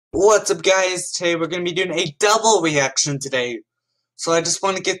What's up, guys? Today we're going to be doing a double reaction today. So I just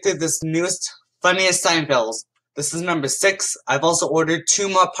want to get through this newest, funniest Seinfelds. This is number 6. I've also ordered 2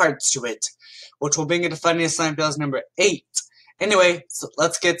 more parts to it, which will bring it to funniest Seinfelds number 8. Anyway, so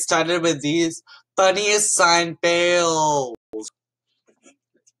let's get started with these funniest Seinfelds.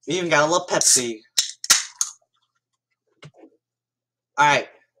 We even got a little Pepsi. Alright.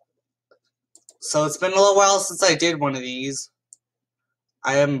 So it's been a little while since I did one of these.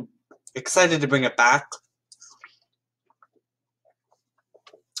 I am excited to bring it back.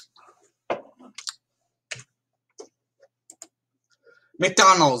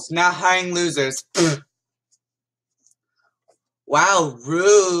 McDonald's now hiring losers. Wow,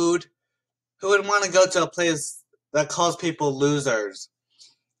 rude. Who would want to go to a place that calls people losers?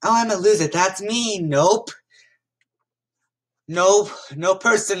 Oh, I'm a loser. That's me. Nope. No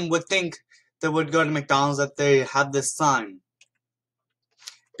person would think they would go to McDonald's if they have this sign.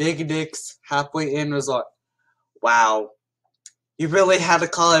 Big Dick's Halfway In Resort. Wow. You really had to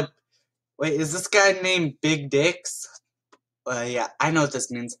call it... Wait, is this guy named Big Dick's? Yeah, I know what this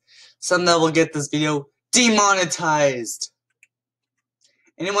means. Someday we'll get this video demonetized.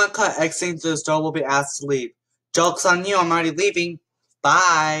 Anyone caught exiting through the store will be asked to leave. Joke's on you, I'm already leaving.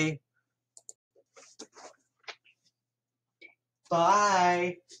 Bye.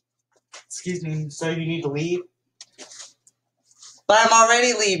 Bye. Excuse me, sir, you need to leave? But I'm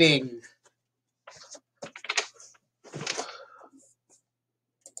already leaving.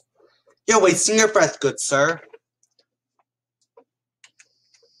 You're wasting your breath, good sir.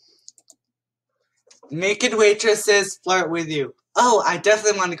 Naked waitresses flirt with you. Oh, I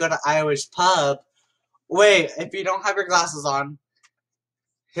definitely want to go to Irish pub. Wait, if you don't have your glasses on,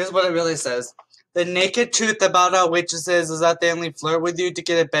 here's what it really says. The naked truth about our waitresses is that they only flirt with you to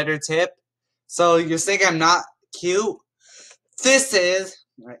get a better tip. So you're saying I'm not cute? This is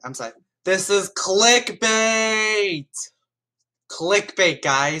clickbait. Clickbait,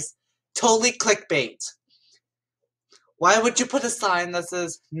 guys. Totally clickbait. Why would you put a sign that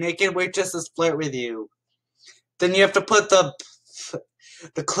says naked waitresses flirt with you? Then you have to put the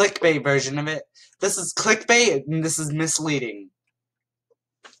clickbait version of it. This is clickbait and this is misleading.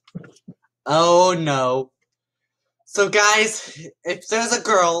 Oh no. So guys, if there's a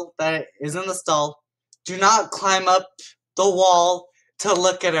girl that is in the stall, do not climb up the wall to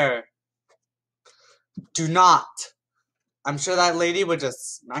look at her. Do not. I'm sure that lady would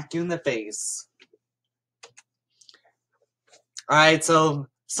just smack you in the face. Alright, so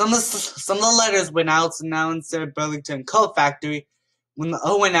some of the letters went out, so now instead of Burlington Coat Factory, when the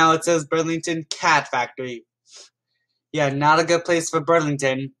O went out, it says Burlington Cat Factory. Yeah, not a good place for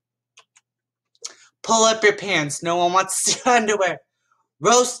Burlington. Pull up your pants. No one wants to see your underwear.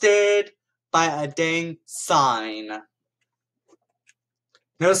 Roasted by a dang sign.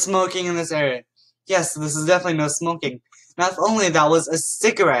 No smoking in this area. Yes, this is definitely no smoking. Now, if only that was a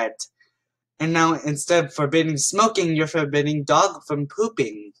cigarette. And now, instead of forbidding smoking, you're forbidding dog from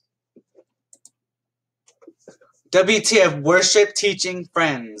pooping. WTF, worship teaching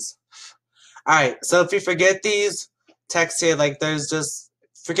friends. Alright, so if you forget these texts here, like there's just,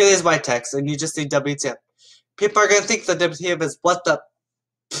 forget these white texts, and you just see WTF. People are going to think that WTF is what the...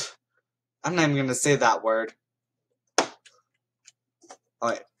 I'm not even going to say that word.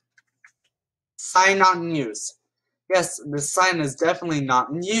 Alright. Sign not in use. Yes, the sign is definitely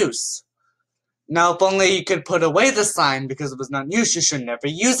not in use. Now, if only you could put away the sign because it was not in use, you should never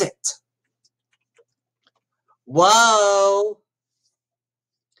use it. Whoa!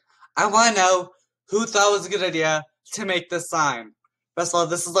 I want to know who thought it was a good idea to make this sign. First of all,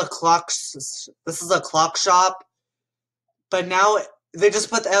 this is a clock shop, but now they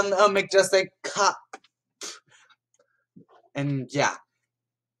just put the make just a cup. And yeah,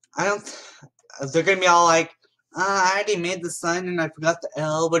 they're gonna be all like, I already made the sign and I forgot the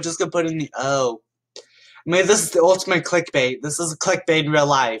L. We're just gonna put in the O. I mean, this is the ultimate clickbait. This is a clickbait in real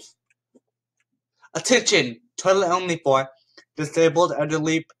life. Attention, toilet only for disabled,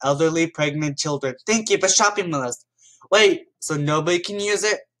 elderly, pregnant children. Thank you for shopping with us. Wait, so nobody can use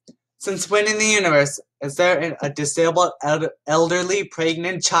it? Since when in the universe is there a disabled, elderly,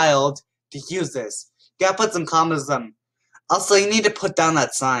 pregnant child to use this? You gotta put some commas on. Also, you need to put down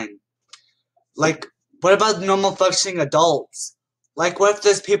that sign. Like, what about normal functioning adults? Like, what if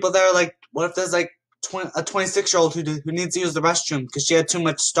there's people that are like, what if there's like a 26-year-old who needs to use the restroom because she had too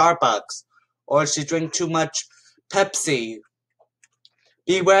much Starbucks? Or she drank too much Pepsi?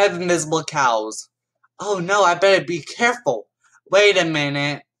 Beware of invisible cows. Oh no, I better be careful. Wait a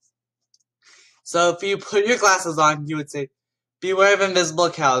minute. So if you put your glasses on, you would say, beware of invisible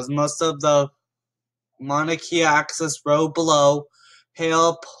cows. Most of the Mauna Kea access road below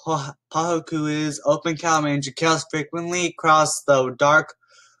Pale Pahoku's open cow range. Cows frequently cross the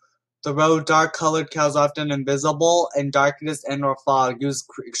road. Dark-colored cows often invisible in darkness and/or fog. Use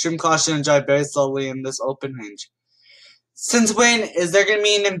extreme caution and drive very slowly in this open range. Since when is there gonna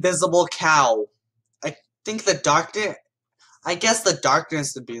be an invisible cow? I think the darkness. I guess the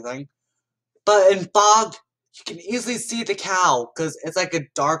darkness would be a thing. But in fog, you can easily see the cow because it's like a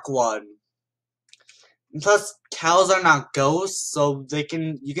dark one. And plus, cows are not ghosts, so you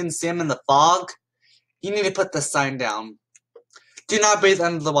can see them in the fog. You need to put the sign down. Do not breathe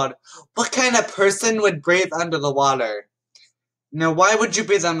under the water. What kind of person would breathe under the water? Now, why would you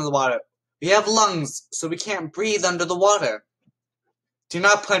breathe under the water? We have lungs, so we can't breathe under the water. Do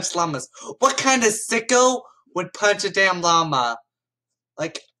not punch llamas. What kind of sicko would punch a damn llama?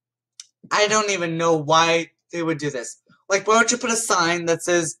 Like, I don't even know why they would do this. Like, why would you put a sign that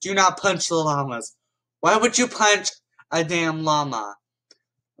says, do not punch the llamas? Why would you punch a damn llama?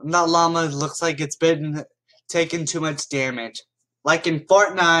 That llama looks like it's been taking too much damage. Like in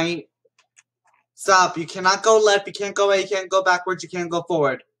Fortnite. Stop. You cannot go left, you can't go right, you can't go backwards, you can't go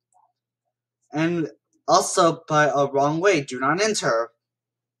forward. And also, by a wrong way, do not enter.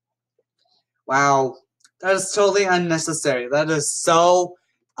 Wow. That is totally unnecessary. That is so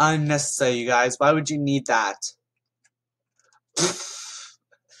unnecessary, you guys. Why would you need that?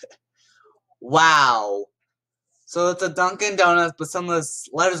 Wow. So it's a Dunkin' Donuts, but some of the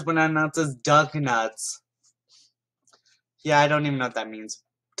letters were announced as Dunkin' Nuts. Yeah, I don't even know what that means.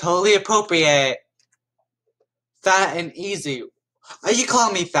 Totally appropriate. Fat and easy. Are you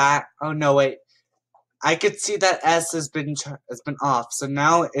calling me fat? Oh no, wait. I could see that S has been off, so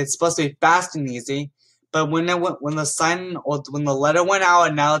now it's supposed to be fast and easy. But when the sign or when the letter went out,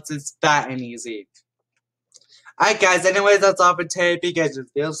 and now it's fat and easy. Alright guys, anyways, that's all for today. If you guys enjoyed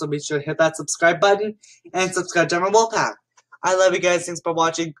the video, so be sure to hit that subscribe button and subscribe to my Wolfpack. I love you guys. Thanks for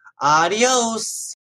watching. Adios.